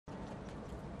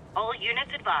All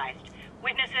units advised.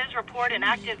 Witnesses report an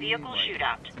active vehicle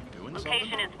shootout.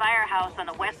 Location is Firehouse on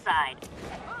the west side.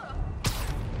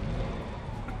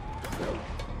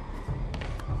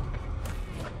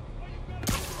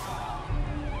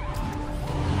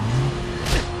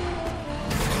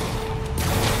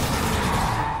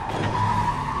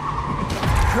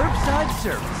 Curbside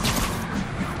service.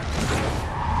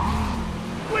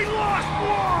 We lost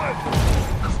one!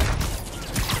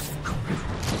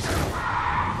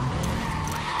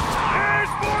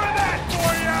 There's more of that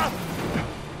for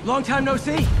you! Long time no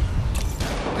see.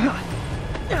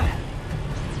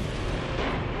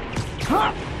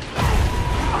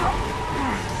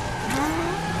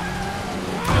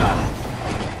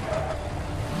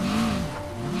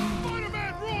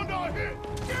 Spider-Man ruined our hit!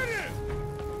 Get in!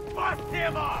 Bust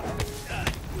him up!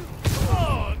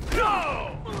 Oh,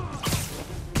 no!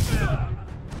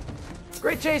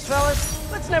 Great chase,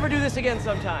 fellas. Let's never do this again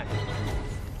sometime.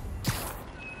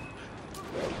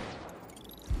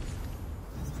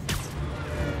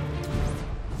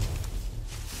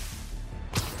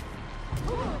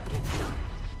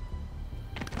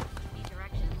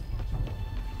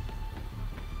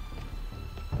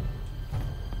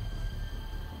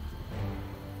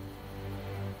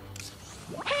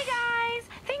 Hey guys!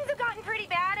 Things have gotten pretty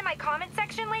bad in my comment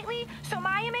section lately, so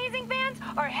my amazing fans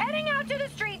are heading out to the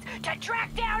streets to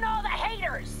track down all the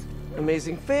haters!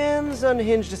 Amazing fans,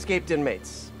 unhinged escaped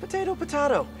inmates. Potato,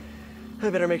 potato. I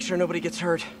better make sure nobody gets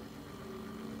hurt.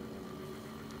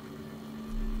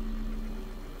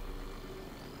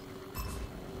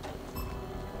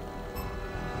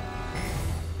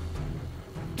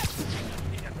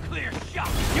 Clear shot!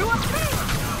 You are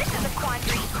fans! This is a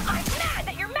quandary. I'm mad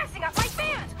that you're messing up my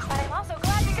fans, but I'm also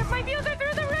glad because my views are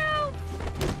through the roof!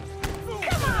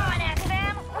 Come on,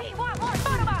 XM! We want more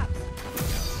photobombs!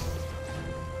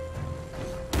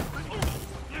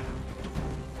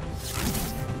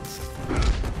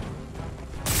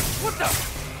 What the?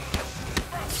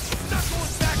 Not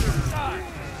going back inside!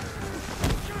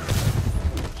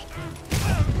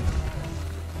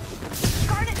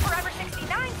 Garnet Forever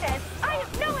 69 says, I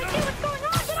have no idea what's going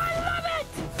on, but I love it!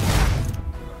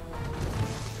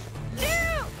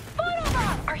 Dude!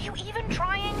 Photobomb! Are you even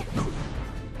trying?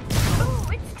 Ooh,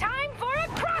 it's time for a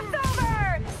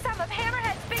crossover! Some of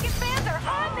Hammerhead's biggest fans are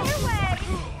on their way!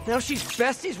 Now she's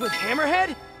besties with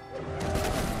Hammerhead?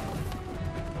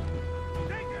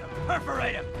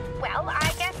 Perforate him! Well,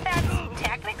 I guess that's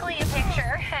technically a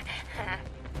picture.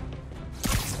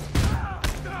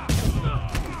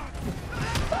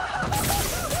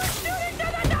 Shoot into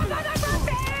the top of the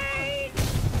birthday!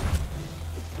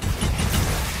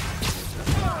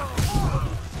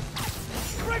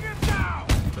 Bring him down!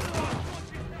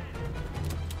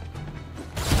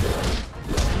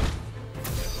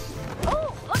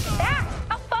 Oh, look at that!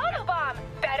 A photobomb!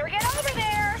 Better get over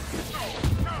there!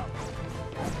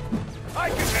 I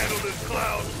can handle this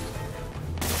clown!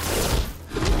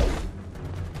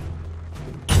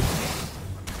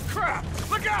 Crap!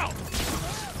 Look out!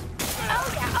 Oh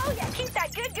yeah, keep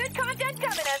that good content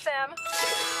coming, SM!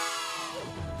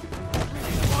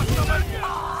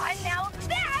 Aw, and now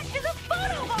that is a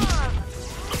photobomb!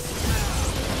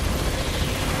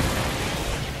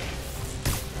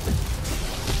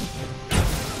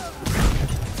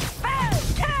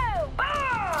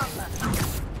 Photo-bomb!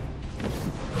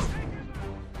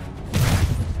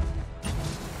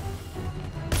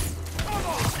 Come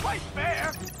on, fight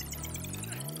fair!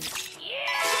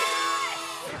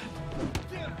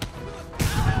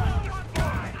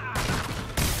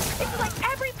 It's like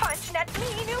every punch nets me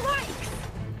new likes!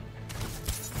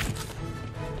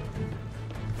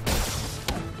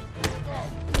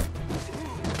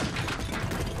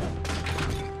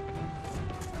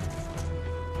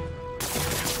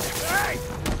 Hey!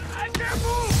 I can't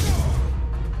move!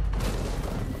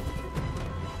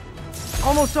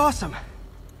 Almost awesome.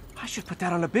 I should put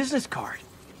that on a business card.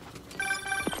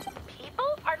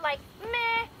 People are like,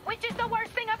 meh, which is the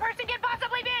worst thing a person can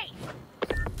possibly be?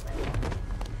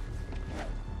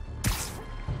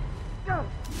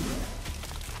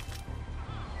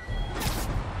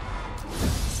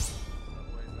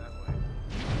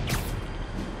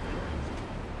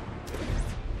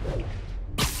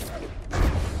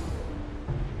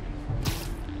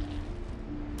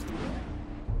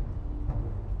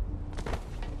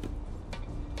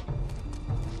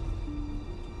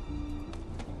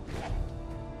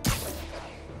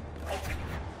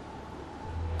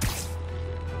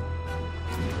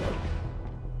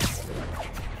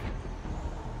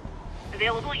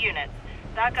 Available units.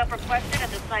 Backup requested at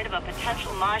the site of a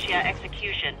potential Maggia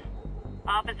execution.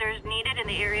 Officers needed in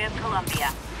the area of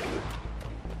Columbia.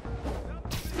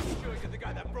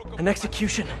 An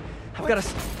execution. I've got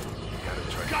to...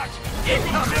 Gotcha!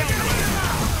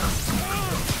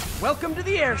 Welcome to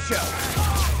the air show.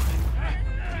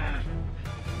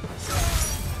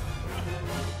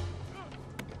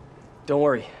 Don't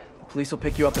worry. The police will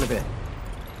pick you up in a bit.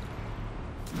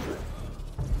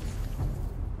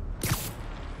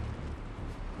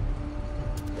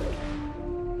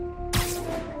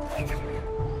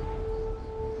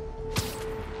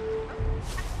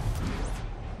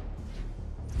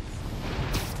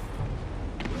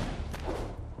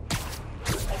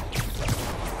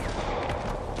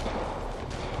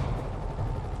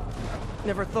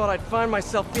 Never thought I'd find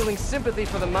myself feeling sympathy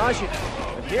for the Majid,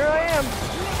 but here I am.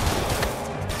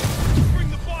 Bring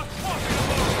the boss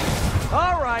coffee.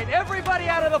 All right, everybody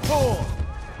out of the pool.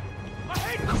 I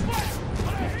hate the fight,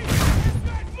 but I hate this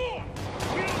guy more.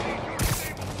 We don't need your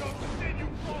disabled stuff to send you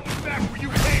crawling back where you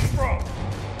came from.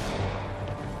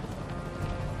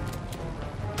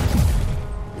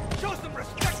 Show some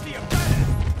respect to your badass.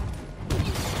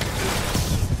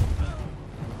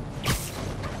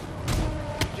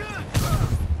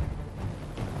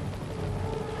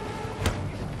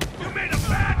 You made a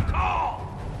bad call.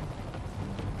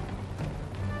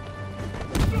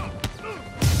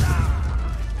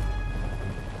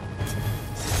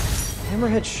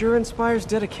 Hammerhead sure inspires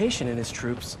dedication in his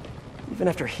troops, even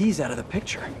after he's out of the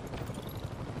picture.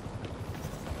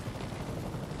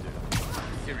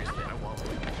 Seriously, I won't.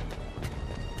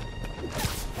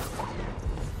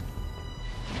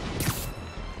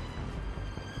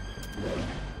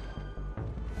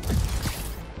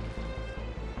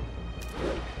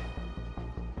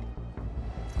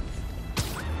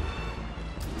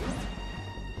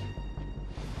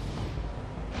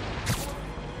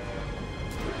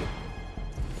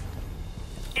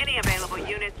 Any available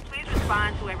units, please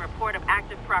respond to a report of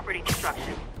active property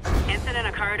destruction. Incident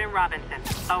occurred in Robinson.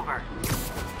 Over.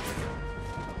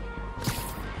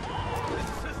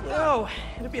 No,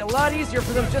 it'd be a lot easier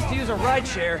for them just to use a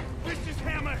rideshare. This is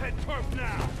Hammerhead turf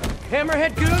now.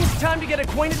 Hammerhead goons, time to get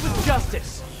acquainted with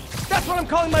justice. That's what I'm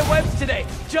calling my webs today.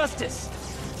 Justice.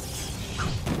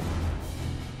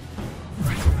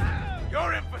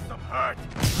 You're in for some hurt.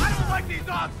 I don't like these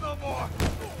odds no more.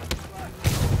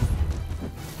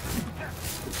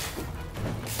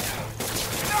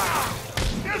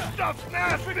 This stuff's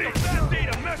nasty! Pick up that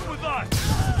data, mess with us!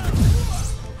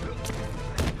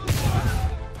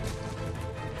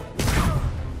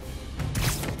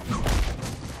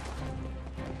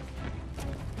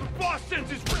 The boss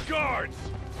sends his regards!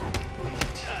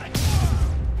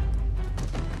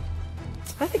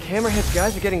 I think Hammerhead's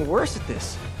guys are getting worse at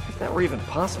this, if that were even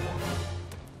possible.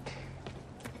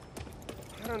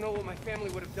 I don't know what my family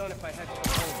would have done if I had to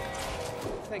go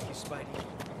home. Thank you, Spidey.